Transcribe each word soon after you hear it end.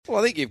Well,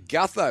 I think if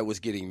Gutho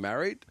was getting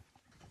married,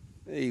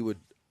 he would,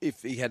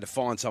 if he had to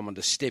find someone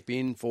to step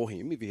in for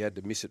him, if he had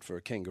to miss it for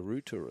a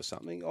kangaroo tour or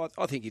something,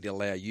 I think he'd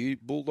allow you,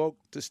 Bulldog,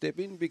 to step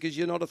in because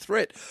you're not a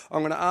threat. I'm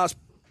going to ask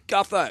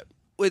Gutho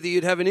whether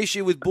you'd have an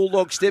issue with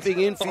Bulldog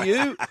stepping in for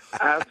you.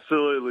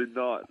 Absolutely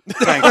not.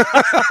 Thanks.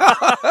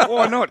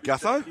 Why not,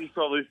 Gutho? He's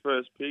probably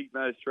first pick,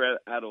 no threat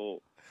at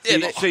all.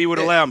 So you would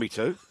allow me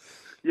to?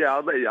 Yeah,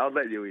 I'll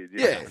let you in.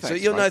 Yeah, thanks, so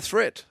you're mate. no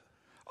threat.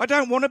 I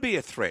don't want to be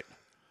a threat.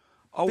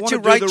 I want you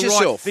to do rate the right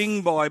yourself.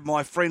 thing by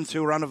my friends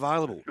who are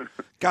unavailable.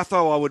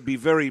 Gutho, I would be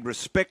very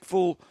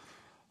respectful.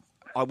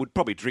 I would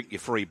probably drink your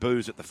free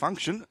booze at the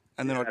function,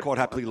 and then I'd quite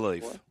happily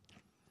leave.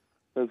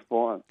 That's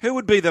fine. Who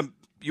would be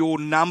your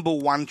number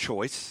one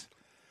choice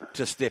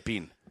to step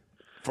in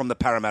from the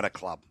Parramatta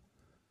Club?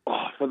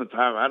 Oh, from the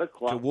Parramatta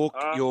Club. To walk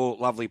your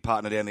lovely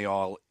partner down the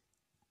aisle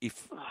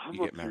if I'm you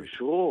not get married. too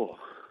sure.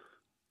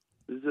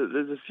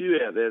 There's a few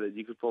out there that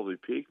you could probably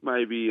pick.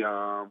 Maybe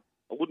I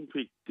wouldn't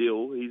pick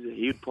Dill.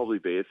 He'd probably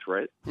be a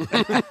threat.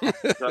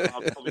 So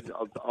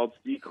I'll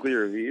steer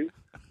clear of him.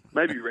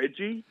 Maybe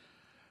Reggie.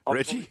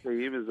 Reggie? I'll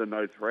see him as a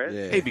no threat.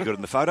 Yeah. He'd be good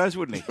in the photos,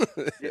 wouldn't he?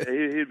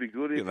 Yeah, he'd be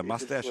good. With the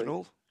moustache and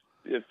all.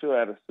 Yeah, fill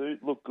out a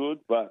suit, look good,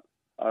 but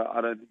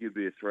I don't think he'd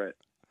be a threat.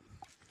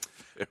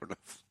 Fair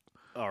enough.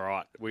 All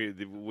right,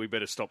 we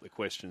better stop the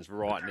questions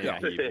right now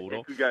here,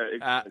 Bulldog.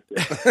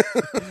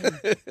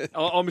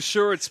 I'm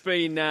sure it's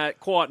been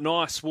quite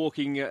nice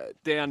walking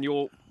down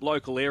your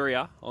local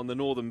area on the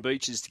northern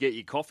beaches to get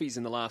your coffees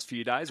in the last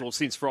few days, well,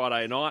 since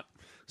Friday night,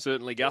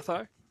 certainly,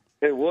 Gutho.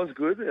 It was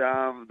good.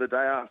 The day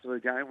after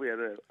the game, we had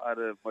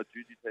my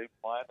junior team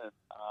playing, and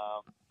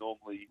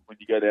normally when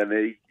you go down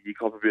there, you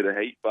cop a bit of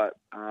heat, but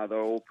they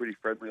were all pretty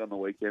friendly on the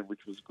weekend,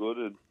 which was good,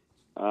 and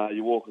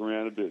you walk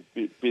around a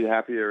bit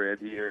happier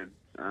around here, and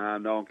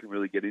no one can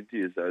really get into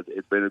you, so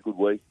it's been a good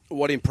week.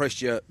 What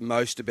impressed you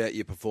most about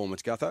your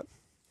performance, Gutho?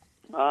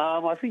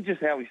 I think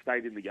just how we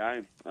stayed in the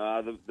game.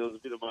 There was a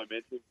bit of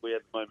momentum. We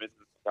had momentum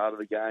at the start of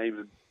the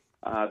game,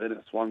 and then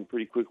it swung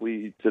pretty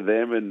quickly to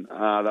them, and they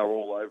were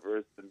all over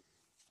us, and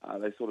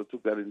they sort of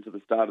took that into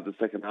the start of the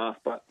second half.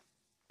 But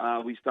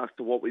we stuck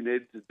to what we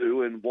needed to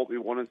do and what we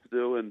wanted to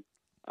do, and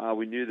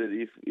we knew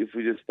that if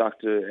we just stuck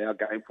to our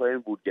game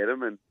plan, we'd get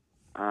them. And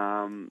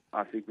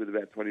I think with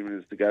about 20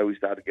 minutes to go, we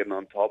started getting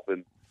on top,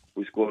 and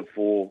we scored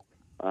 4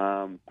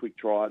 quick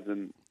tries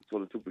and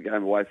sort of took the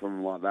game away from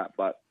them like that.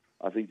 But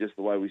I think just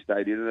the way we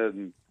stayed in it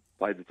and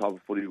played the type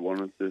of footy we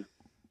wanted to.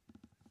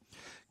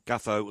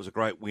 Gutho, it was a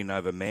great win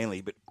over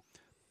Manly, but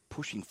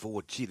pushing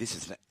forward, gee, this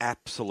is an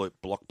absolute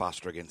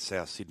blockbuster against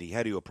South Sydney.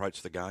 How do you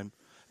approach the game,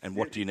 and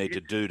what do you need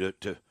to do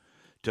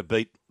to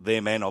beat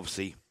them and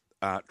obviously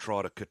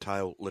try to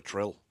curtail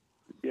Latrell?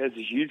 Yeah, it's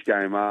a huge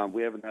game.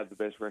 We haven't had the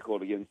best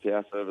record against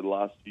South over the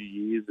last few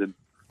years, and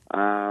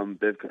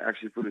they've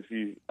actually put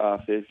a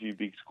fair few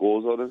big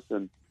scores on us,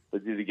 and they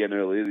did it again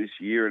earlier this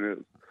year, and it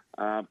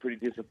was pretty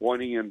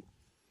disappointing, and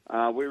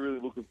we're really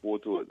looking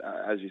forward to it.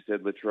 As you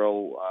said,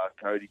 Latrell,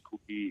 Cody,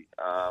 Cookie,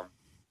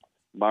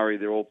 Murray,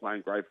 they're all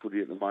playing great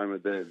footy at the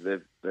moment.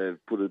 They've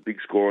put a big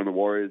score on the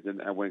Warriors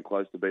and went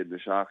close to beating the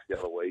Sharks the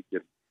other week,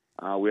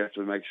 and we have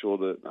to make sure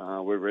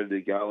that we're ready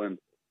to go and,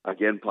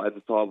 again, play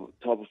the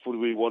type of footy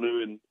we want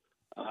to, and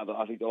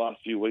I think the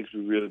last few weeks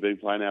we've really been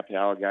playing our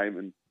power game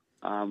and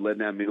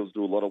letting our middles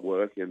do a lot of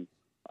work, and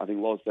I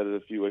think Loz said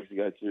it a few weeks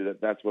ago too,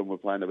 that's when we're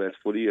playing the best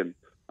footy, and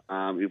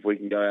if we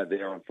can go out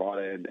there on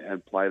Friday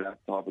and play that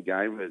type of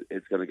game,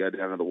 it's going to go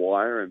down to the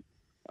wire,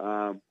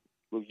 and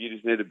look, you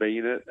just need to be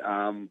in it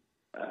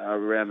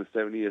around the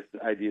 70th,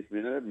 80th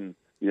minute, and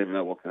you never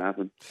know what can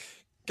happen.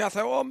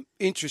 Gutho, I'm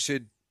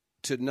interested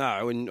to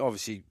know, and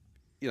obviously,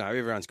 you know,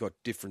 everyone's got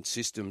different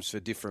systems for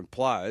different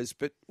players,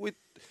 but with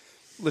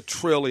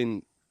Latrell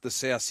in the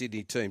South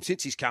Sydney team,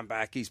 since he's come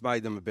back, he's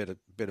made them a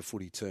better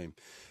footy team.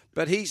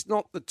 But he's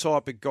not the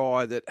type of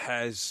guy that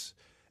has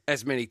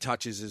as many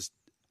touches as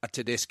a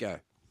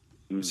Tedesco.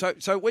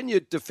 So when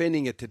you're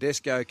defending a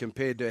Tedesco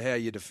compared to how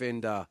you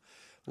defend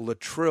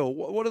Latrell,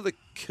 what are the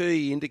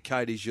key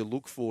indicators you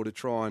look for to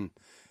try and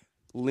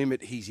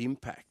limit his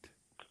impact?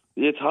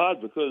 Yeah, it's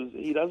hard because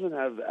he doesn't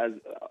have,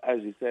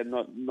 as you said,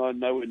 not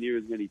nowhere near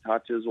as many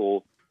touches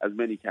or as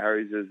many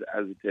carries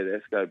as a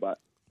Tedesco, but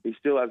he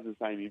still has the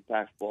same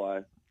impact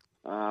by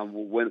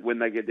when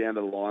they get down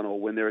to the line or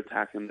when they're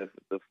attacking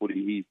the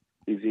footy.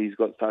 He's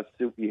got such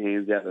silky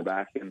hands out the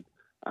back, and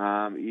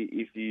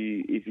if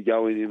you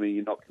go in him and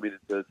you're not committed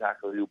to the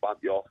tackle, he'll bump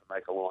you off and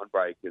make a line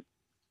break. And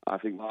I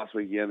think last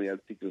week he only had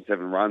 6 or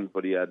 7 runs,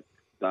 but he had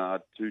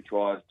 2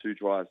 tries,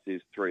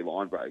 3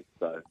 line breaks.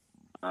 So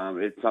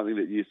it's something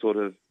that you sort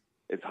of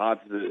it's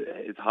hard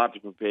to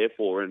prepare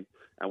for. And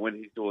when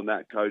he's doing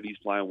that, Cody's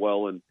playing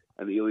well and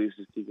Ilias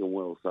is kicking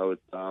well. So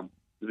it's a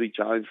big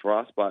challenge for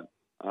us, but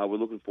we're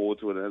looking forward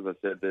to it. And as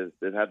I said,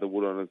 they've had the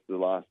wood on us for the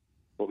last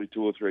probably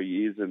 2 or 3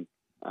 years, and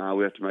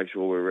we have to make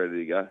sure we're ready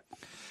to go.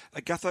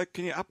 Gutho,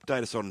 can you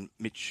update us on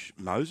Mitch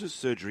Moses?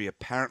 Surgery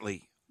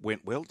apparently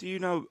went well. Do you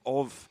know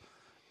of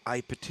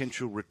a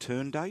potential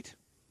return date?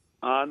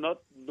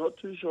 Not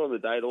too sure on the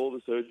date. All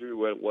the surgery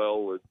went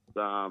well.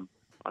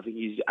 I think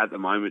he's at the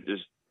moment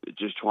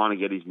just trying to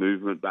get his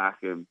movement back.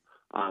 And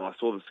I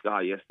saw the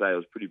scar yesterday; it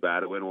was pretty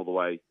bad. It went all the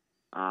way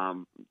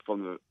from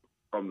the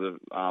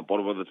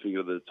bottom of the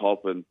finger to the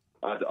top, and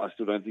I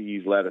still don't think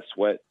he's allowed to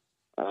sweat.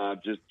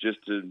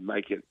 Just to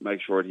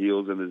make sure it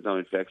heals and there's no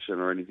infection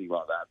or anything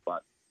like that.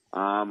 But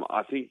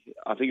I think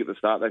at the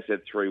start they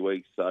said 3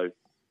 weeks, so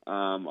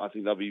I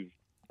think they'll be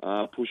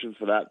pushing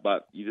for that.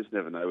 But you just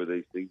never know with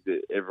these things.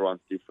 Everyone's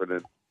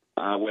different,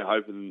 and we're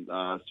hoping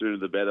sooner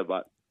the better.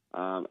 But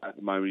at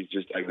the moment, he's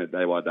just taking it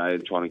day by day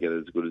and trying to get it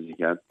as good as he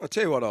can. I'll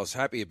tell you what I was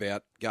happy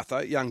about,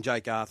 Gutho, young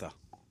Jake Arthur.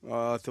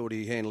 I thought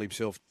he handled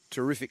himself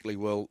terrifically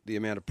well, the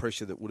amount of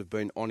pressure that would have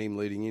been on him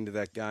leading into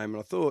that game. And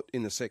I thought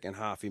in the second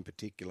half in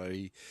particular,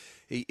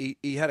 he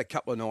had a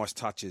couple of nice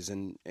touches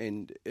and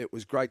it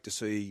was great to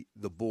see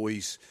the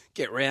boys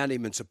get round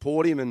him and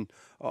support him. And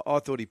I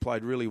thought he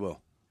played really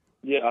well.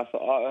 Yeah, it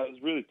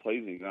was really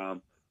pleasing.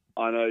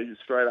 I know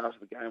straight after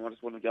the game, I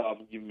just wanted to go up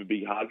and give him a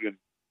big hug.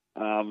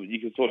 And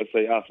you can sort of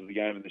see after the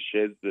game in the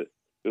sheds that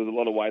there was a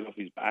lot of weight off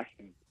his back.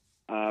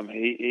 And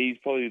he's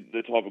probably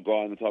the type of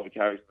guy and the type of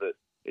character that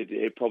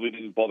it probably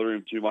didn't bother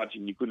him too much,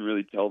 and you couldn't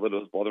really tell that it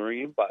was bothering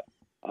him. But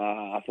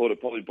I thought it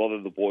probably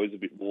bothered the boys a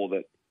bit more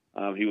that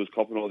he was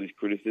copping all this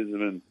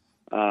criticism,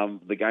 and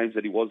the games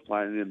that he was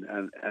playing in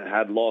and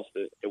had lost,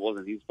 it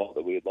wasn't his fault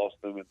that we had lost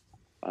them,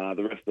 and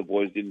the rest of the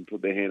boys didn't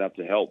put their hand up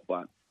to help.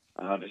 But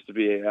just to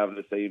be able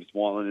to see him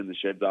smiling in the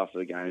sheds after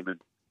the game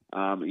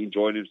and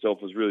enjoying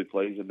himself was really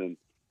pleasing, and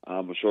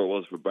I'm sure it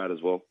was for Brad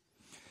as well.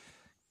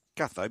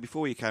 Gutho,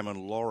 before you came on,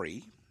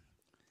 Laurie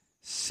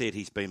said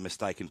he's been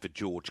mistaken for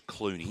George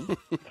Clooney.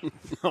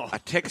 A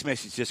text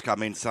message just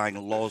come in saying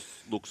Loz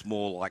looks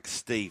more like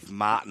Steve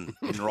Martin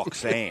in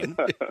Roxanne.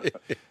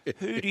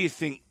 Who do you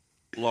think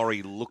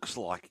Laurie looks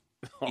like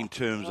in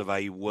terms of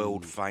a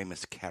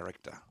world-famous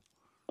character?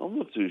 I'm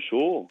not too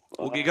sure.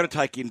 Well, you've got to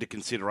take into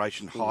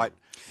consideration height,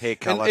 hair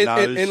colour,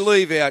 nose. And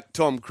leave out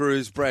Tom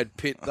Cruise, Brad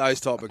Pitt, those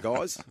type of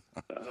guys.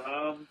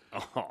 I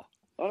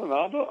don't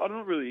know. I'm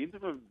not really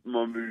into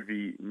my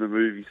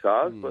movie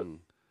stars, but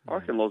I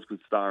reckon Loz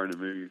could star in a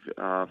movie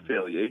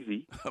fairly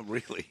easy. Oh,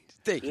 really?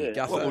 Thank you,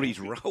 Gutho. What would his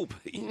role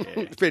be?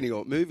 Yeah. Depending on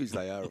what movies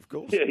they are, of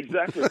course. Yeah,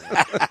 exactly.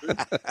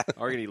 I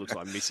reckon he looks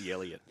like Missy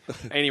Elliott.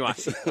 Anyway,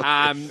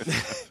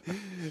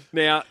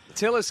 now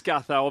tell us,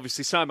 Gutho,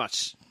 obviously so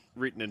much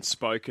written and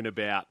spoken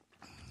about,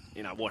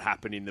 what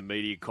happened in the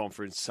media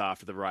conference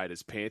after the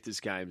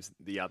Raiders-Panthers games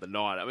the other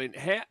night. I mean,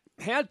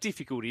 how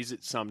difficult is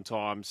it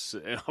sometimes?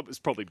 It's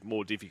probably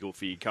more difficult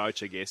for your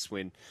coach, I guess,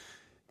 when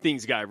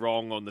things go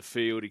wrong on the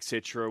field,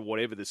 etc.,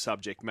 whatever the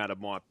subject matter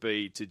might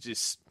be, to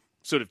just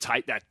sort of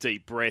take that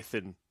deep breath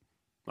and,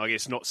 I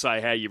guess, not say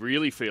how you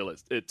really feel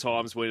at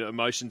times when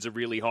emotions are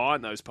really high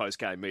in those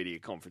post-game media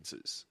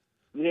conferences.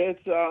 Yeah,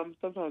 it's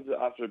sometimes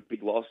after a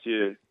big loss,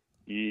 you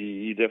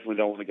definitely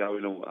don't want to go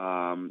in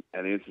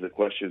and answer the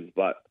questions.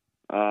 But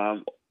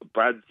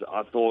Brad's,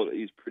 I thought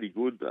he's pretty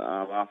good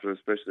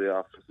especially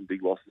after some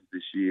big losses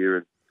this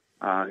year.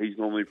 And he's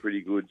normally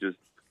pretty good. Just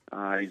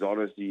he's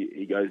honest.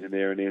 He goes in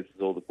there and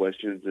answers all the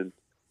questions. And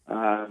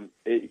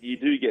you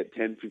do get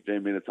 10,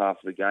 15 minutes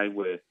after the game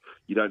where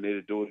you don't need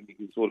to do it, and you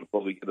can sort of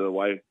probably get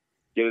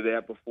it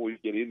out before you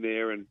get in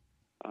there. And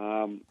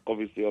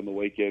obviously on the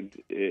weekend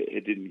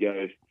it didn't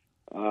go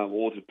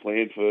all to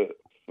plan for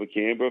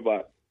Canberra,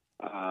 but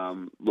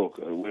look,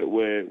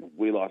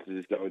 we like to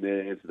just go in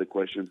there, answer the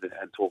questions,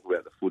 and talk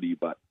about the footy.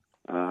 But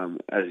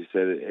as you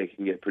said, it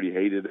can get pretty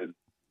heated, and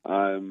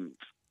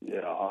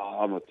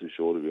I'm not too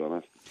sure, to be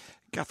honest.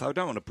 Gutho, I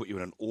don't want to put you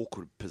in an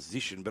awkward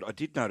position, but I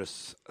did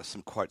notice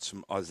some quotes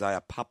from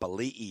Isaiah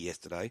Papali'i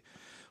yesterday.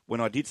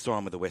 When I did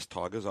sign with the West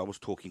Tigers, I was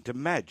talking to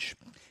Madge.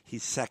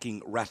 His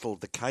sacking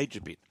rattled the cage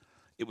a bit.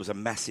 It was a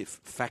massive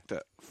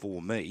factor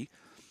for me.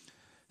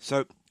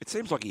 So it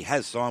seems like he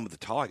has signed with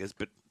the Tigers,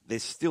 but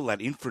there's still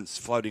that inference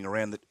floating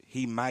around that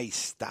he may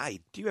stay.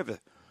 Do you have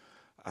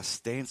a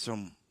stance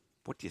on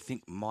what do you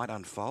think might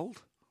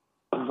unfold?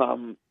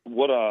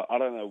 I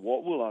don't know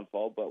what will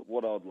unfold, but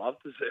what I'd love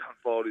to see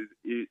unfold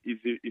is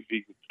if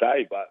he could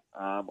stay. But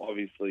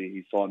obviously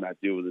he signed that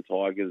deal with the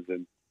Tigers,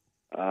 and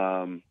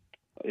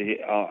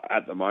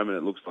at the moment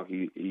it looks like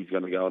he's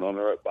going to go and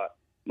honour it. But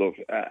look,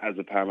 as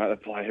a Parramatta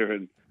player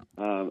and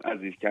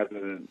as his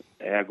captain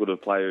and how good a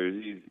player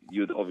he is,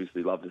 you'd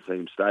obviously love to see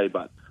him stay.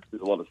 But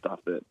there's a lot of stuff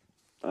that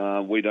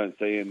we don't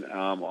see, and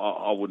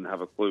I wouldn't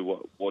have a clue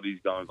what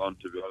he's going on,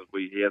 to be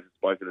honest. He hasn't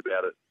spoken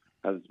about it,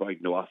 hasn't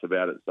spoken to us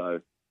about it,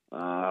 so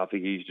I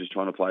think he's just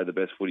trying to play the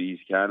best footy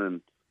he can,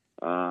 and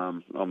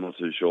I'm not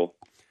too sure.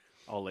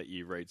 I'll let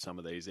you read some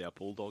of these out,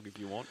 Bulldog, if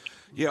you want.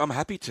 Yeah, I'm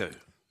happy to.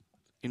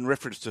 In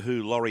reference to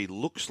who Laurie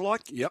looks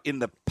like in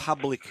the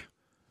public,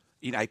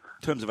 in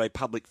terms of a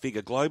public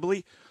figure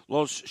globally,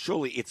 Loz,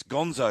 surely it's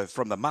Gonzo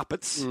from the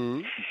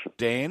Muppets.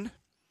 Dan,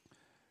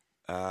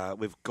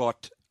 we've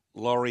got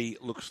Laurie,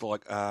 looks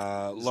like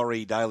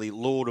Laurie Daly,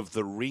 Lord of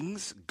the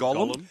Rings,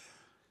 Gollum.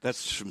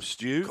 That's from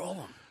Stu.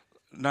 Gollum.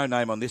 No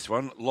name on this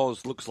one.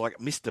 Loz looks like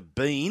Mr.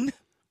 Bean.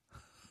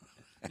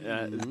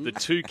 The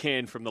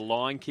toucan from The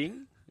Lion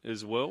King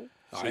as well.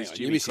 hang says on,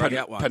 Jimmy. you're missing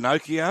out one.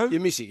 Pinocchio?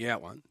 You're missing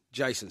out one.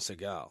 Jason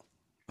Segal.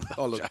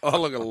 I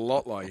look a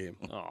lot like him.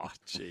 Oh,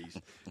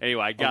 jeez.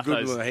 Anyway, I'm good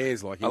with Gutho's... my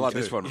hands like him. I like too.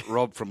 this one.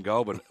 Rob from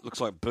Goulburn. Looks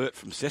like Bert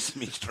from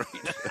Sesame Street.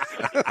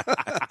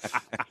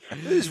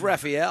 Who's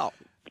Raphael?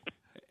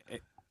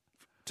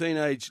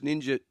 Teenage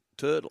Ninja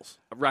Turtles.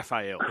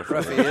 Raphael.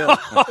 Raphael.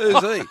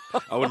 Who's he?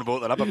 I wouldn't have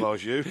brought that up if I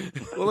was you.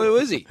 Well, who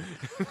is he?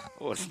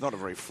 Oh, it's not a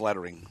very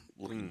flattering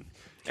looking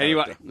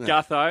Anyway,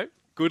 character. Gutho,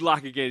 good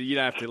luck again. You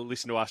don't have to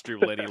listen to us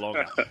dribble any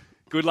longer.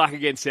 Good luck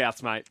against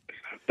Souths, mate.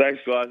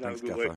 Thanks, guys. Have Thanks, a good Gutho. week.